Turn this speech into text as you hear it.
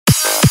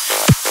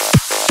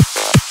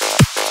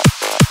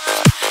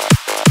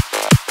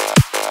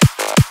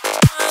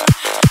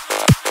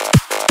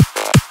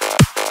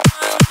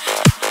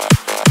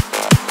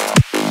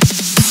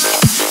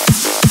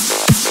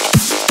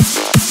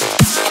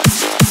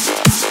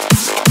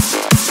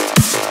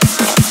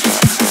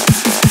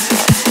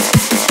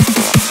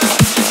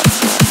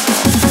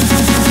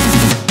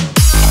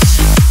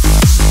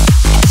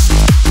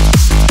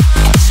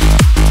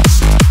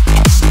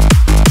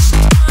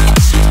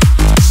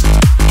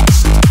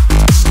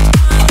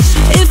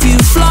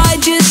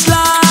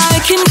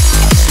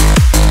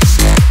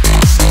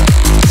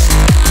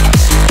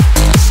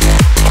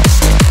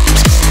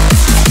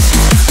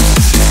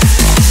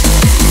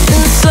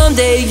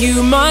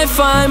might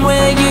find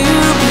where you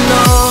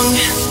belong.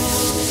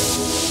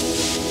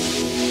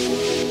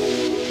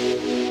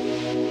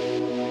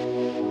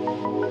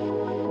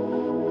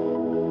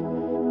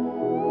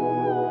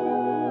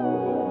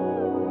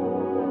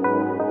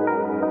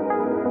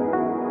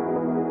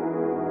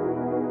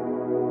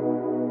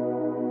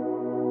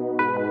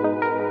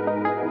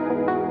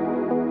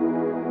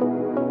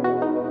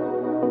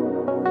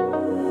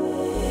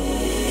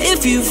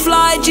 If you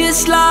fly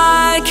just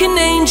like an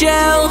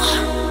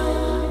angel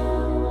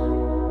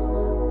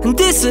and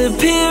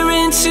disappear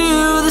into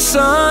the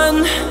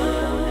sun,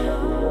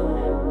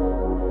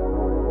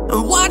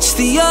 and watch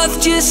the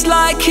earth just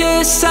like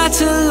a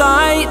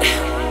satellite,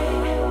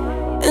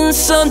 and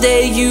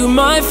someday you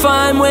might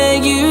find where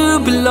you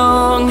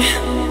belong.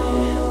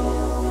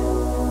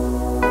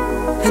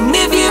 And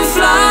if you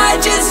fly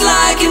just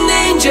like an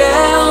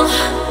angel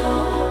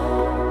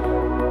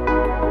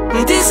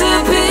and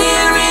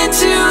disappear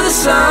into the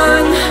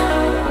sun,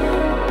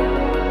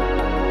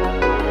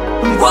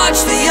 watch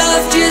the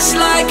earth just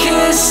like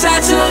a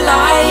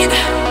satellite,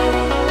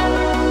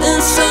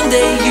 and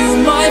someday you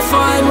might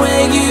find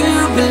where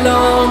you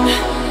belong.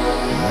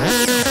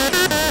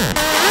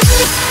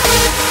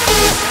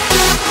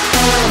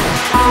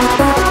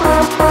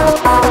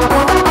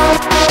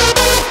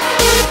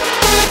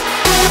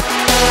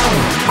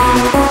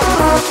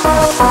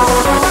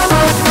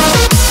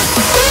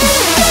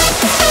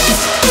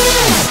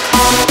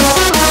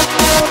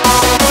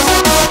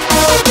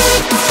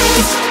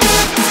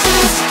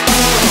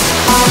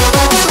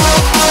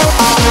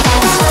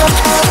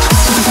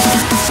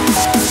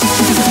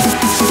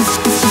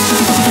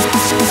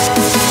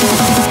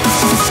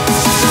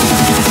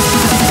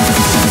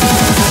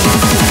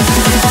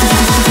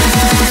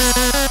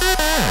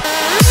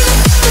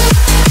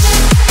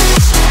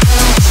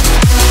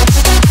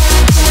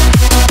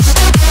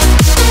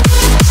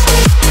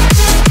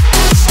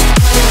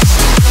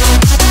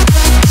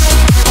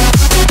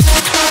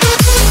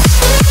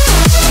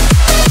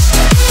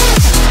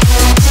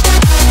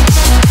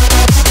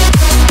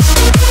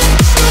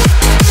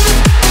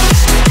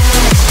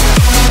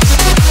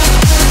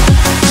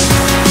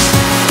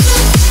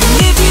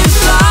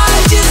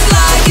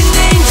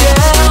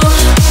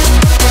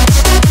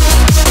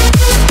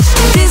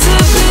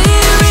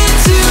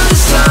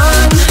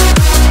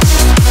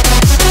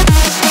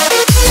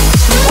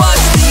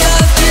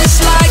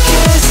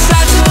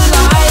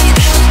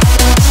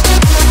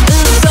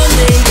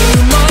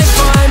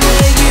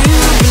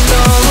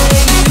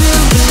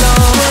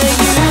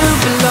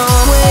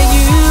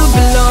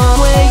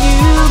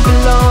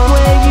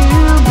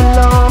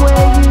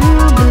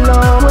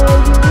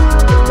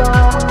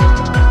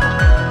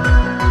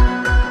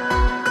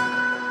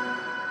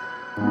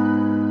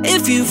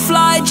 If you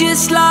fly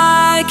just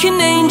like an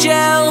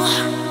angel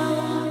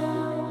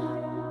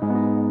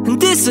and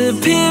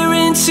disappear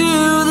into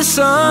the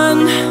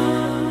sun,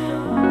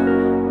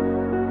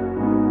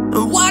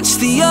 and watch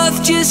the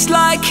earth just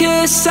like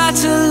a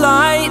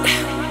satellite,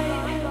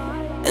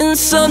 and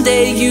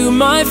someday you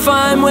might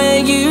find where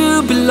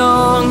you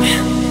belong.